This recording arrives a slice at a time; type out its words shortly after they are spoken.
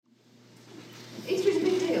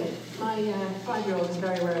My 5-year-old was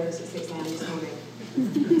very aware of this at 6 a.m. this morning.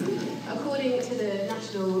 According to the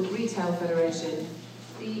National Retail Federation,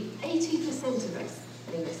 the 80% of us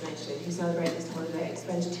in this nation who celebrate this holiday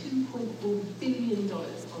spend $2.4 billion on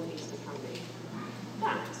Easter candy.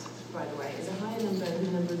 That, by the way, is a higher number than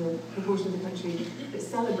the number of the proportion of the country that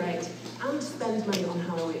celebrate and spend money on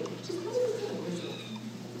Halloween, which is kind of incredible, isn't it?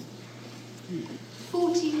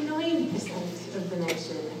 49% of the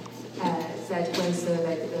nation said when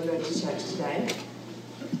surveyed that they were going to church today.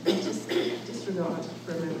 Just disregard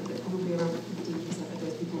for a moment that probably around 15% of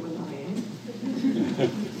those people were lying.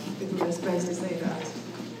 People were supposed to say that.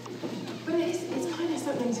 But it's kind of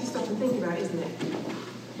something to stop and think about, isn't it?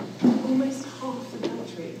 Almost half the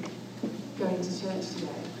country going to church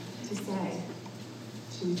today to say,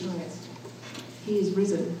 should we try it? He is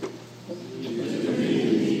risen.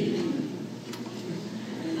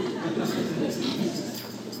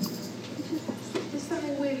 There's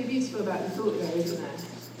something really beautiful about the thought there, isn't there?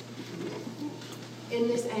 In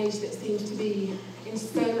this age that seems to be, in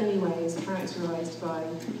so many ways, characterised by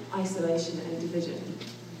isolation and division.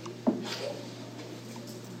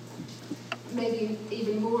 Maybe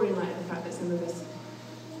even more in light of the fact that some of us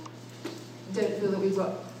don't feel that we've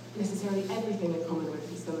got necessarily everything in common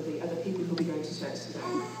with some of the other people who'll be going to church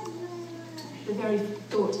today. The very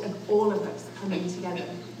thought of all of us coming together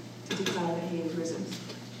to declare that he is risen.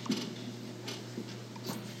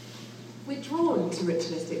 We're drawn to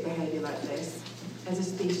ritualistic behaviour like this as a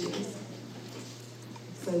species,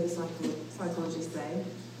 so the psychologists say.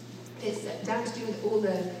 It's down to do with all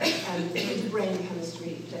the brain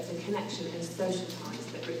chemistry, the connection and social ties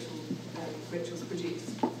that rituals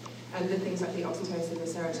produce. And the things like the oxytocin, the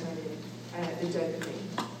serotonin, the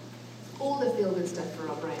dopamine. All the feel-good stuff for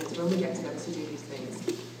our brains when we get together to do these things.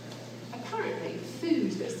 Apparently,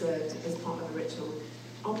 food that's served as part of a ritual,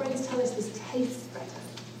 our brains tell us this tastes better.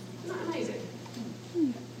 Isn't that amazing?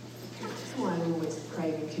 That's why I'm always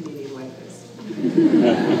craving communion wafers.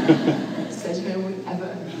 Said no one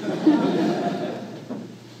ever.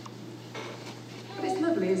 But it's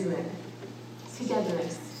lovely, isn't it?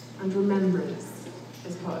 Togetherness and remembrance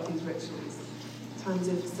as part of these rituals. Times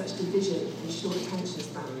of such division and short attention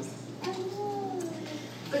spans.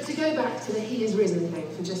 But to go back to the he is risen thing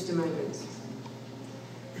for just a moment.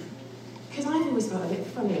 Because I've always felt a bit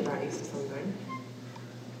funny about Easter Sunday.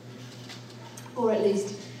 Or at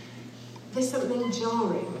least, there's something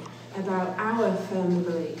jarring about our firm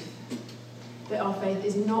belief that our faith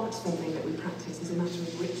is not something that we practice as a matter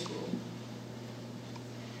of ritual.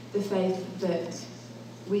 The faith that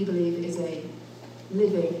we believe is a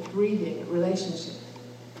living, breathing relationship.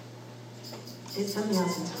 It's something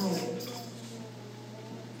else entirely.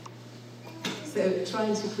 So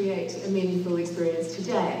trying to create a meaningful experience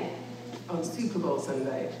today, on Super Bowl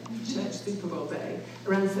Sunday, Church Super Bowl Day,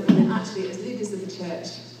 around something that actually, as leaders of the church,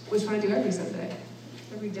 we're trying to do every Sunday,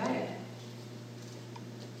 every day.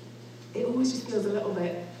 It always just feels a little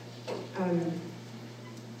bit, I don't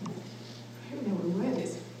know what the word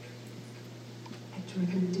is. Do you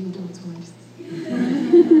want to do a dance voice?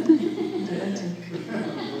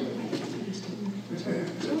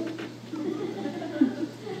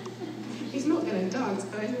 He's not going to dance,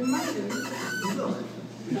 but I can imagine.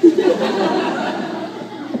 He's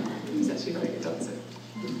actually a very good dancer.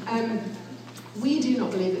 We do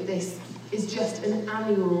not believe that this is just an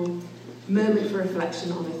annual moment for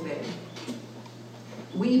reflection on a thing.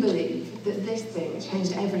 We believe that this thing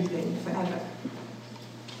changed everything forever.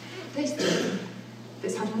 This thing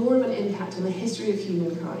that's had more of an impact on the history of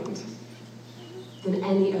humankind than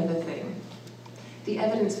any other thing. The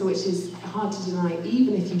evidence for which is hard to deny,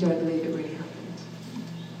 even if you don't believe it really happened.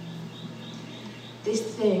 This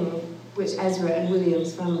thing which Ezra and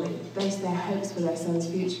William's family based their hopes for their son's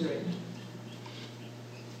future in.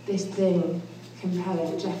 This thing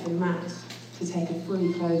compelling Jeff and Matt to take a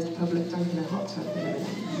fully clothed public dunk in a hot tub in a minute.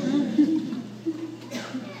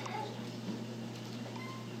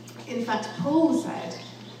 In fact, Paul said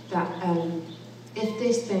that if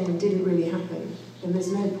this thing didn't really happen, then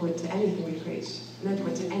there's no point to anything we preach, no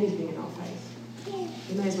point to anything in our faith.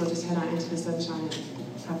 We may as well just head out into the sunshine and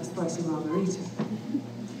have a spicy margarita.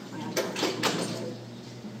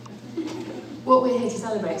 What we're here to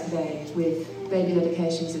celebrate today with baby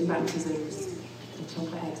dedications and baptisms and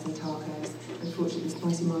chocolate eggs and tacos. Unfortunately, the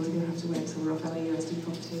spicy margs are going to have to wait until we're off LAUSD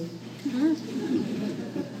property.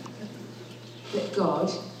 That God,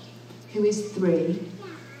 who is three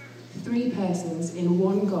persons in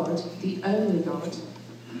one God, the only God,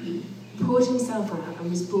 poured himself out and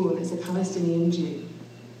was born as a Palestinian Jew,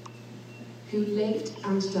 who lived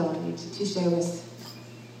and died to show us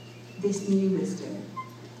this new wisdom,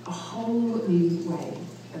 a whole new way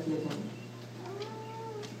of living.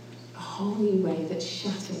 A whole new way that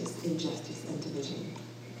shatters injustice and division.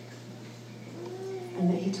 And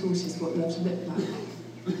that he taught us what love looked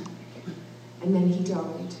like. And then he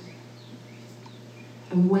died.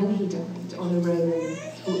 And when he died on a Roman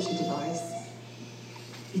torture device,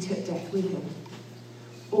 he took death with him.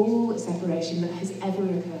 All separation that has ever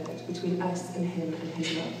occurred between us and him and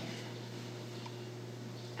his love.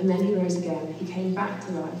 And then he rose again. He came back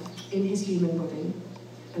to life in his human body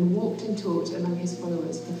and walked and taught among his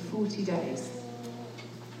followers for 40 days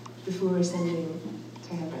before ascending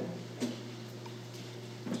to heaven.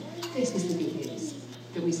 This is the good news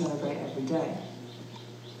that we celebrate every day.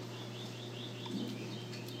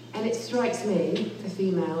 And it strikes me, a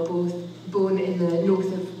female born in the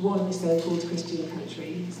north of one so-called Christian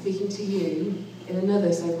country, speaking to you in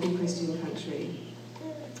another so-called Christian country,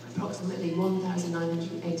 approximately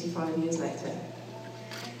 1,985 years later,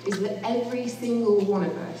 is that every single one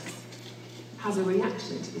of us has a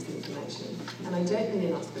reaction to this information. And I don't mean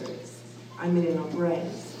in our spirits, I mean in our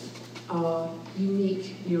brains, our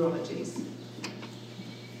unique neurologies.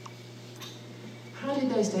 How did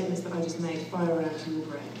those statements that I just made fire around your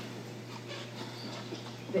brain?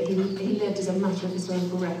 That he lived as a matter of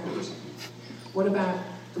historical record. What about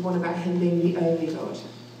the one about him being the only God?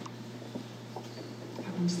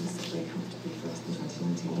 That one doesn't sit very comfortably for us in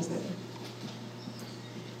 2019, does it?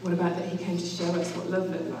 What about that he came to show us what love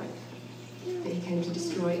looked like? That he came to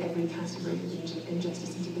destroy every category of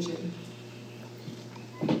injustice and division?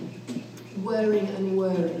 Whirring and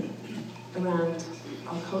whirring around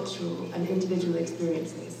our cultural and individual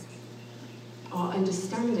experiences, our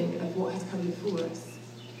understanding of what has come before us,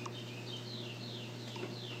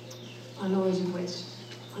 our knowledge of which,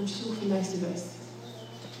 I'm sure for most of us,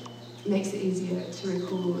 makes it easier to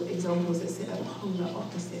recall examples that sit at polar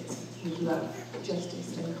opposites with love,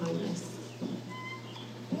 justice and kindness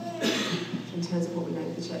in terms of what we know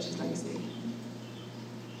of the Church's legacy.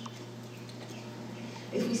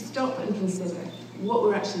 If we stop and consider what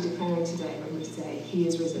we're actually declaring today when we say he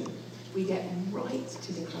is risen, we get right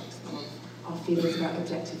to the crux of our feelings about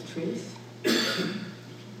objective truth,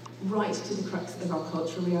 right to the crux of our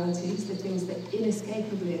cultural realities, the things that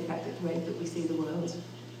inescapably affect the way that we see the world,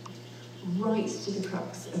 right to the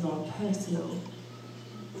crux of our personal,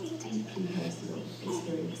 deeply personal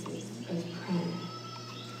experiences of prayer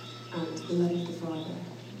and the love of the Father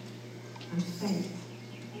and faith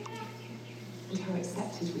and how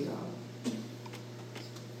accepted we are.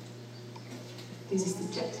 These are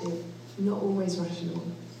subjective, not always rational,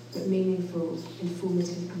 but meaningful,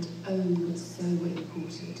 informative, and oh, so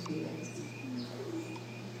important feelings.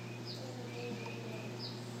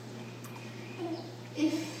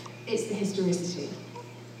 If it's the historicity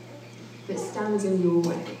that stands in your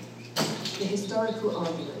way, the historical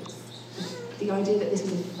arguments, the idea that this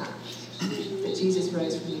is a fact, that Jesus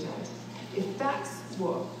rose from the dead, if that's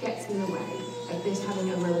what gets in the way of this having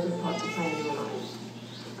a relevant part to play in your life,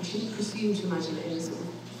 I shouldn't presume to imagine that in the sort of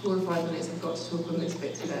 4 or 5 minutes I've got to talk on this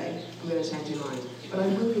bit today, I'm going to change your mind. But I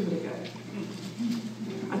will give it a go.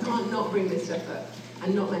 I can't not bring this stuff up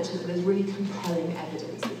and not mention that there's really compelling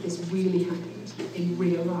evidence that this really happened in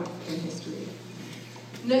real life in history.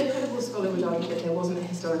 No credible scholar would argue that there wasn't a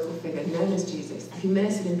historical figure known as Jesus who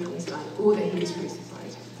ministered in Palestine or that he was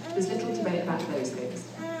crucified. There's little debate about those things.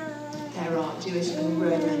 There are Jewish and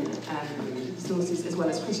Roman sources as well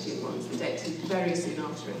as Christian ones that date to very soon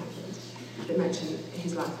after it happened, that mention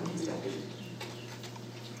his life and his death.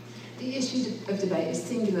 The issue of debate is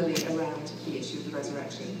singularly around the issue of the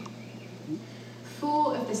resurrection.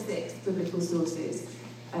 4 of the 6 biblical sources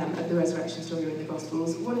of the resurrection story are in the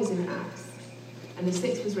Gospels. One is in Acts, and the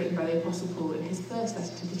 6th was written by the Apostle Paul in his first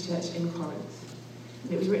letter to the church in Corinth.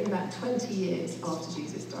 And it was written about 20 years after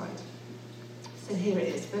Jesus died. So here it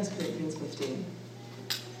is, 1 Corinthians 15.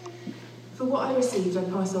 For what I received, I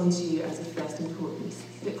pass on to you as of first importance,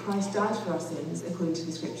 that Christ died for our sins according to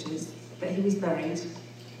the Scriptures, that he was buried,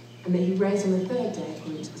 and that he rose on the 3rd day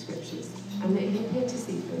according to the Scriptures, and that he appeared to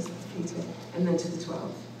Cephas, Peter, and then to the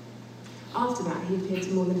 12. After that, he appeared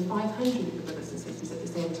to more than 500 of the brothers and sisters at the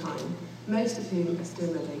same time, most of whom are still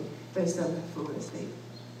living, though some have fallen asleep.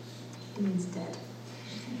 It means dead.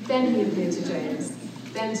 Then he appeared to James,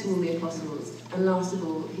 then to all the apostles, and last of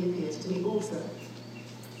all, he appeared to me also.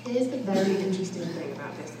 Here's the very interesting thing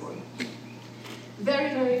about this one.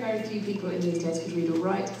 Very, very, very few people in these days could read or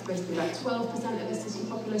write. It's supposed to be about 12% of the city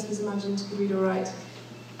populace was imagined could read or write.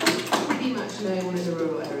 Pretty much no one in the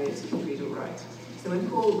rural areas could read or write. So when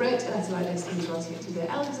Paul wrote a letter like this, he was writing it to the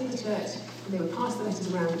elders of the church, and they would pass the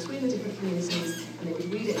letters around between the different communities, and they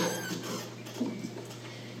would read it out to people.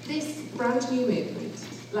 This brand new movement,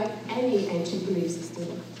 like any ancient belief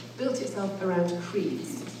system built itself around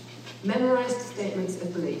creeds, memorized statements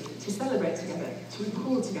of belief to celebrate together, to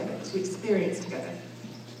recall together, to experience together.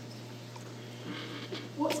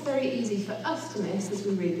 What's very easy for us to miss as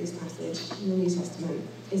we read this passage in the New Testament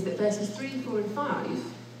is that verses 3, 4 and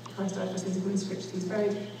 5, Christ died for sins according to Scripture, he was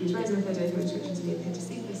buried, he was raised on the third day according to Scripture, and he appeared to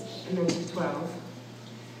Cephas, and then to 12.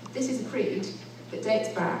 This is a creed that dates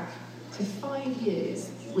back to 5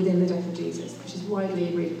 years within the death of Jesus, which is widely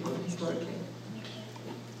agreed upon historically.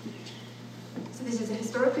 So this is a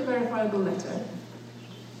historically verifiable letter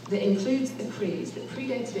that includes a creed that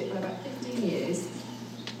predated it by about 15 years,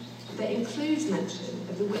 that includes mention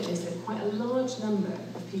of the witness of quite a large number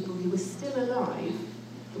of people who were still alive,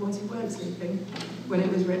 the ones who weren't sleeping, when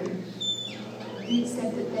it was written, who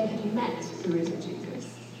said that they had met the risen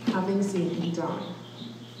Jesus, having seen him die.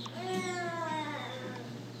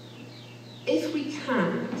 If we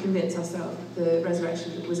can convince ourselves that the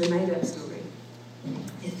resurrection was a made-up story,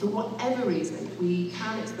 if for whatever reason we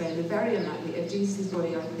can explain the very unlikely of Jesus'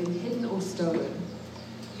 body either being hidden or stolen,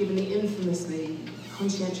 given the infamously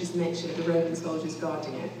conscientious nature of the Roman soldiers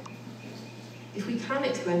guarding it, if we can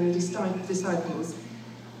explain the disciples,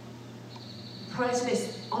 prior to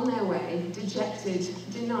this, on their way, dejected,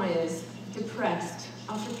 deniers, depressed,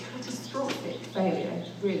 after catastrophic failure,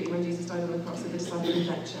 really, when Jesus died on the cross of the disciple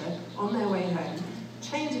adventure, on their way home,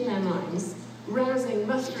 changing their minds, rousing,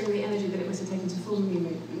 mustering the energy that it must have taken to form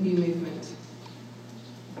a new movement,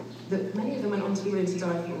 that many of them went on to be willing to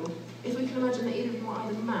die for. If we can imagine that either of them were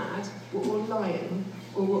either mad, or all lying,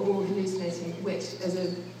 or were all hallucinating, which, as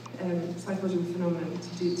a psychological phenomenon,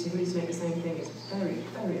 to hallucinate the same thing is very,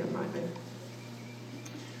 very unlikely.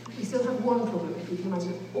 We still have one problem if we can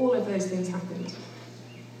imagine all of those things happened,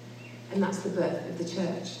 and that's the birth of the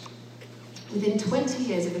church. Within 20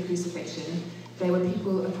 years of the crucifixion, there were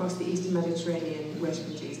people across the Eastern Mediterranean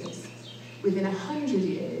worshipping Jesus. Within 100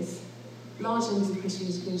 years, large numbers of Christian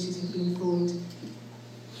communities have been formed,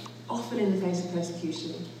 often in the face of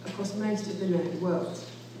persecution, across most of the known world.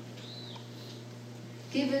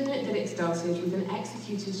 Given that it started with an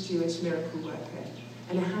executed Jewish miracle worker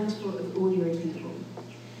and a handful of ordinary people,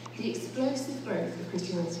 the explosive growth of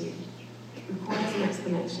Christianity requires an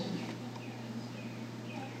explanation.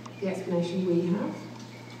 The explanation we have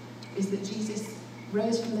is that Jesus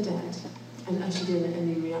rose from the dead and ushered in a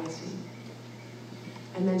new reality,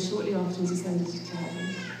 and then shortly afterwards ascended to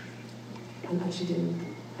heaven and ushered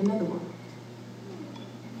in another one.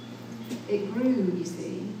 It grew, you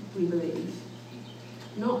see, we believe,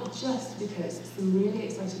 not just because some really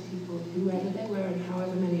excited people, whoever they were and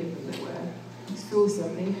however many of them there were, saw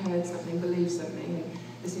something, heard something, believed something, and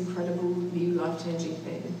this incredible new life-changing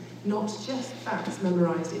thing, not just facts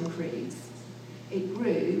memorised in creeds. It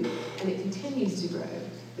grew, and it continues to grow,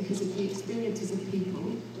 because of the experiences of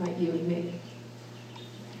people like you and me.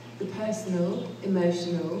 The personal,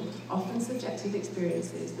 emotional, often subjective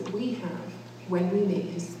experiences that we have when we meet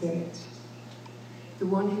his Spirit, the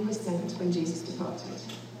one who was sent when Jesus departed.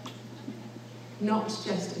 Not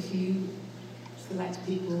just a few select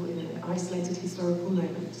people in an isolated historical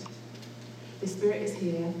moment. The Spirit is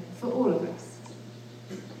here for all of us,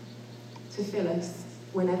 to fill us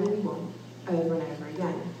whenever we want, over and over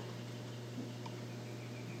again.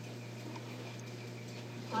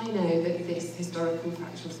 I know that this historical,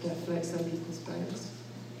 factual stuff floats some people's boats,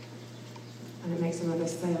 and it makes some of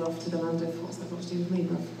us sail off to the land of what's that got to do with me,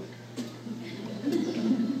 bruv?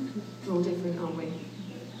 We're all different, aren't we?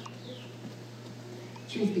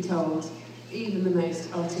 Truth be told, even the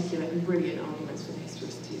most articulate and brilliant arguments for the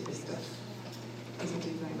historicity of this stuff doesn't do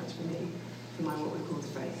very much for me, for my what we're called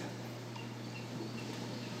faith.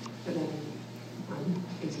 But then I'm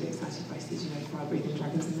easily excited by CGI fire-breathing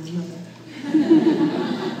dragons and their mother.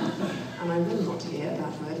 And I will not hear a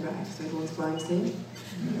bad word about episode 1's flying scene.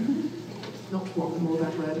 Not one more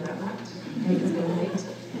bad word about that. Haters gonna hate.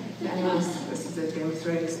 But anyone else, this is a Game of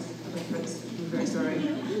Thrones reference. I'm very sorry.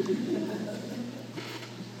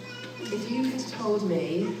 If you had told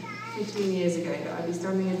me 15 years ago that I'd be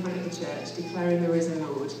standing in front of the church declaring the risen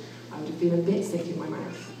Lord, I would have been a bit sick in my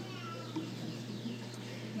mouth.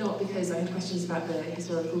 Not because I had questions about the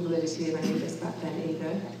historical validity of any of this back then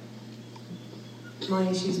either. My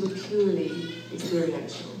issues were purely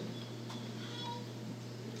experiential.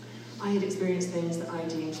 I had experienced things that I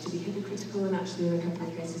deemed to be hypocritical and actually in a couple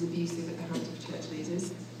of cases abusive at the hands of church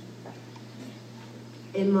leaders.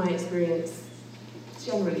 In my experience,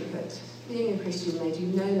 generally put, being a Christian made you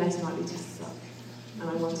no less likely to suck, and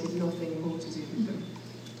I wanted nothing more to do with them.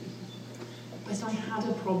 But I had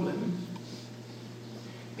a problem.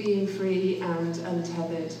 Being free and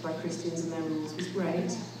untethered by Christians and their rules was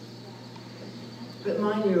great. But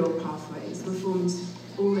my neural pathways were formed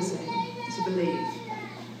all the same to believe.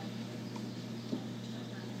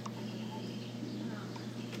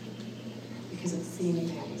 Because I'd seen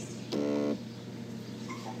things.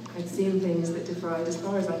 I'd seen things that defied, as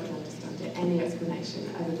far as I could understand it, any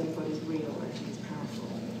explanation other than God is real and He is powerful.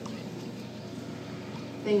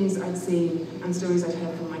 Things I'd seen and stories I'd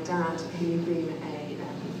heard from my dad, who had been a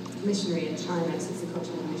missionary in China since the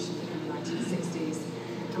Cultural Revolution in the 1960s,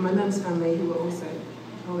 and my mum's family, who were also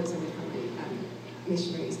whole extended family,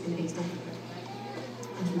 missionaries in East Africa.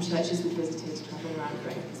 And from churches we visited, travelling around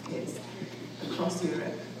praying for kids across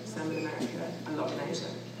Europe, some in America, a lot in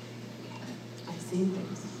Asia. I'd seen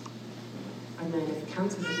things. I'd known of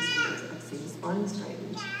cancer medicines, I'd seen spines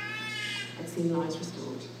straightened, I'd seen lives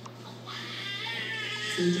restored,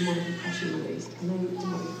 I'd seen demonic oppression released. I know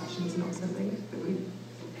demonic oppression is not something that we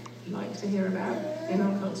like to hear about in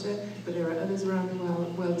our culture, but there are others around the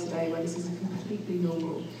world today where this is a completely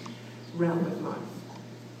normal realm of life.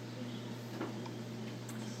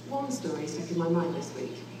 One story stuck in my mind this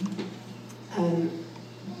week.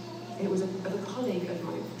 It was of a colleague of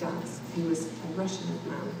my dad's who was a Russian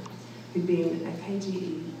man who'd been a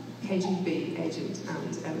KGB agent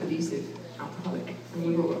and abusive alcoholic. And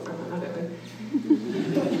we've all got a friend like that, don't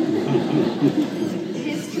we?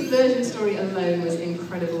 His conversion story alone was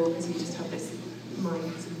incredible because he just had this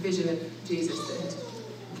vision of Jesus that had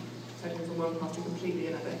taken him from one path to completely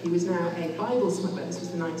another. He was now a Bible smuggler, this was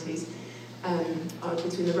the 90s,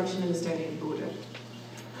 between the Russian and Estonian border,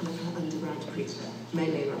 and a kind of underground preacher,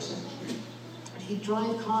 mainly in Russia. He'd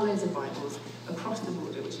drive carloads of Bibles across the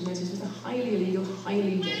border, which he noticed was a highly illegal,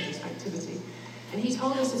 highly dangerous activity. And he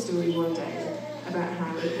told us a story one day about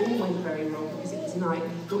how it all went very wrong because it was night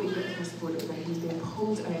and he thought he'd get across the border, but then he was being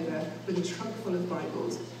pulled over with a trunk full of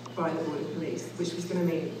Bibles by the border police, which was going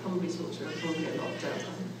to mean probably torture and probably a lot of jail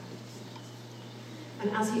time.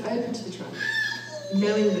 And as he opened the trunk,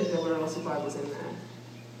 knowing that there were a lot of Bibles in there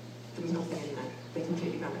was nothing in there. They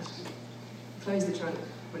completely vanished. He closed the trunk,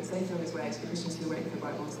 went safely on his way to the Christians who were waiting for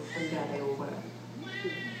Bibles, and there they all were.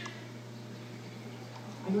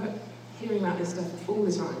 I grew up hearing about this stuff all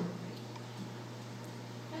the time.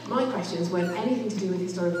 My questions weren't anything to do with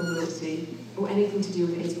historical validity or anything to do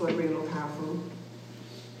with is God real or powerful.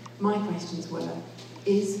 My questions were,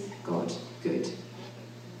 is God good?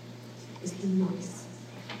 Is He nice?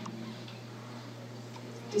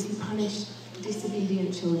 Does He punish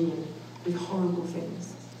disobedient children with horrible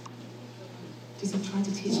things? Does He try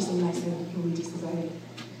to teach us a lesson when we disobey?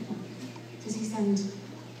 Does He send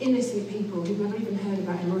innocent people who've never even heard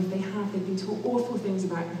about Him, or if they have, they've been taught awful things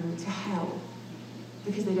about Him, to hell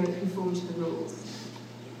because they don't conform to the rules?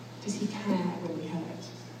 Does He care when we hurt?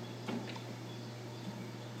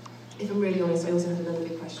 If I'm really honest, I also had another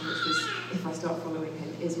big question, which was, if I start following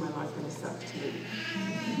Him, is my life going to suck too?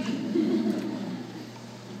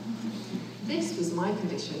 This was my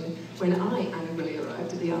condition when I angrily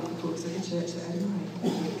arrived at the Alpha course of the church that Ed and I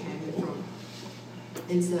came from,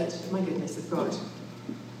 in search, my goodness, of God.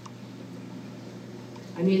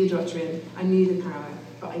 I knew the doctrine, I knew the power,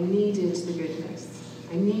 but I needed the goodness.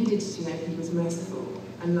 I needed to know He was merciful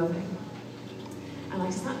and loving. And I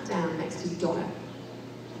sat down next to Donna.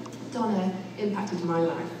 Donna impacted my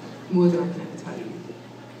life more than I can ever tell you.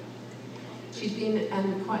 She's been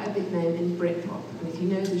quite a big name in Britpop, and if you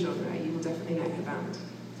know the genre, you will definitely know her band.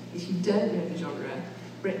 If you don't know the genre,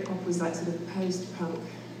 Britpop was like sort of post-punk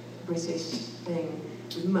British thing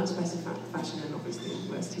with much better fashion and obviously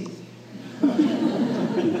worse teeth.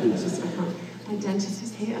 Just, my dentist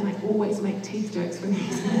is here and I always make teeth jokes when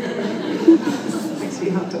he's here. Thanks for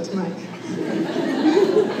your help, Dr. Mike.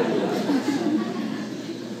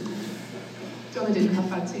 Donna didn't have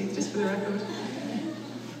bad teeth, just for the record.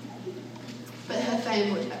 But her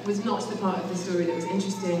fame was not the part of the story that was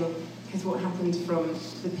interesting, because what happened from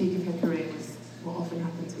the peak of her career was what often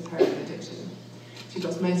happens with heroin addiction. She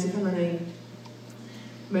lost most of her money,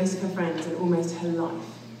 most of her friends, and almost her life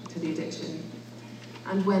to the addiction.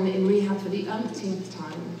 And when in rehab for the umpteenth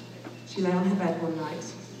time, she lay on her bed one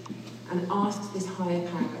night and asked this higher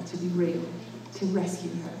power to be real, to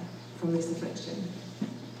rescue her from this affliction.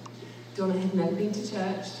 Donna had never been to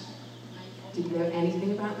church, didn't know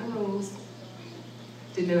anything about the rules,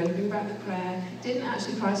 didn't know anything about the prayer, didn't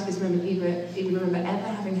actually prior to this moment even remember ever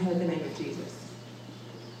having heard the name of Jesus.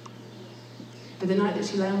 But the night that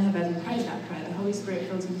she lay on her bed and prayed that prayer, the Holy Spirit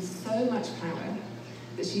filled her with so much power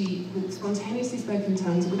that she spontaneously spoke in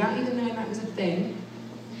tongues without even knowing that was a thing.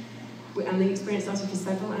 And the experience lasted for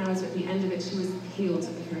several hours. At the end of it, she was healed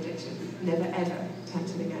of her addiction, never ever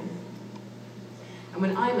tempted again. And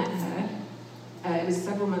when I met her, it was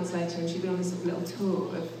several months later, and she'd been on this little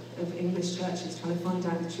tour of of English churches trying to find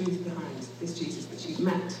out the truth behind this Jesus that you've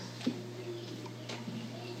met.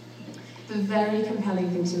 The very compelling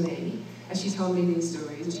thing to me, as she told me these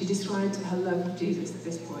stories, as she described her love of Jesus at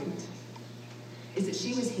this point, is that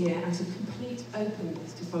she was here out of complete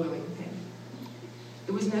openness to following him.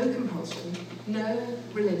 There was no compulsion, no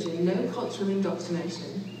religion, no cultural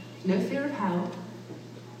indoctrination, no fear of hell,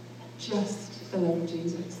 just the love of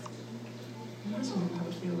Jesus. Imagine what that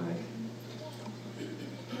would feel like.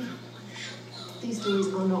 These stories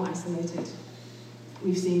are not isolated.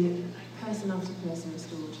 We've seen person after person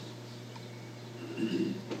restored,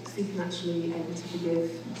 supernaturally able to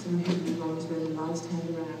forgive someone who wronged them, lives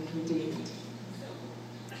turned around, redeemed.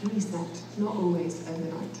 Reset, not always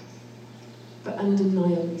overnight, but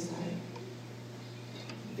undeniably so.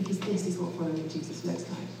 Because this is what following Jesus looks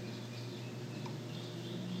like.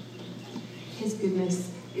 His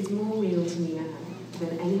goodness is more real to me now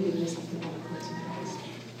than any goodness I can ever contemplate.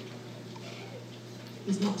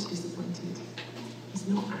 He's not disappointed. He's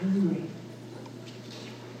not angry.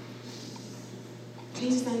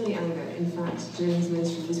 Jesus' only anger, in fact, during his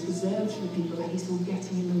ministry was preserved for the people that he saw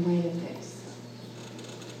getting in the way of this.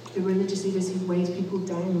 The religious leaders who weighed people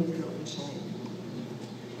down with guilt and shame.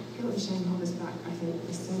 Guilt and shame hold us back, I think,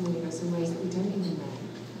 for so many of us in ways that we don't even know.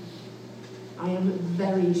 I am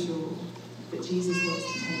very sure that Jesus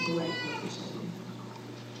wants to take away guilt and shame.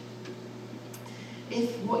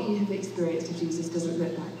 If what you have experienced of Jesus doesn't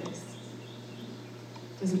look like this,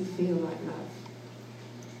 doesn't feel like love,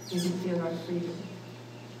 doesn't feel like freedom,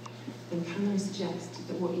 then can I suggest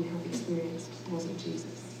that what you have experienced wasn't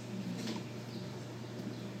Jesus?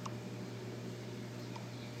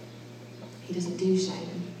 He doesn't do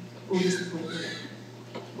shame or disappointment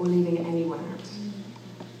or leaving anyone out.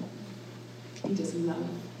 He does love.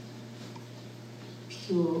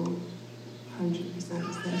 Pure, 100%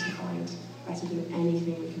 certified, better than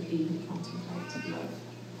anything we can even contemplate. Love.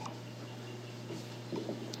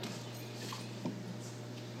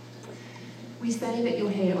 We say that you're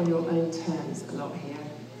here on your own terms a lot here,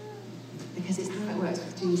 because it's how it works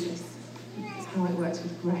with Jesus. It's how it works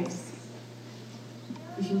with grace.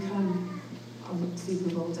 We can come on Super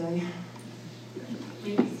Bowl day.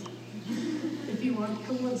 Please, if you want,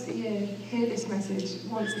 come once a year, hear this message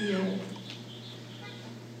once a year.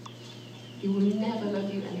 He will never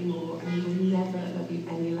love you anymore, and he will never love you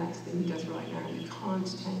any less than he does right now. You can't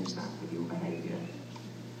change that with your behaviour.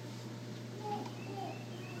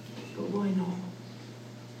 But why not?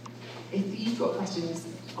 If you've got questions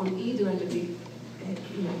on either end of the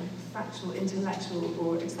factual, intellectual,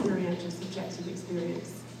 or experiential, subjective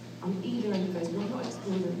experience, on either end of those, why not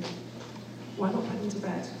explore them? Why not put them to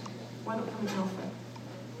bed? Why not come an alpha?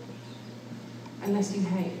 Unless you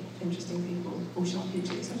hate interesting people or sharp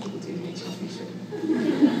features. Some people do hate sharp features.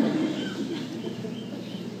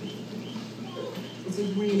 It's a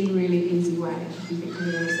really, really easy way. If you think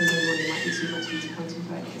coming on a Sunday morning might be too much for you to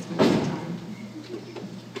contemplate this moment of time.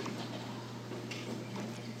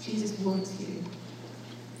 Jesus wants you.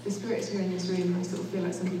 The spirits here in this room, I sort of feel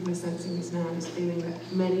like some people are sensing this now, this feeling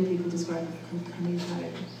that many people describe as coming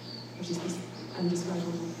home, which is this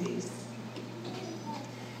undescribable peace.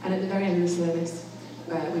 And at the very end of the service,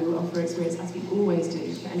 we will offer experience, as we always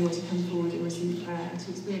do, for anyone to come forward and receive prayer and to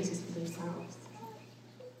experience this for themselves.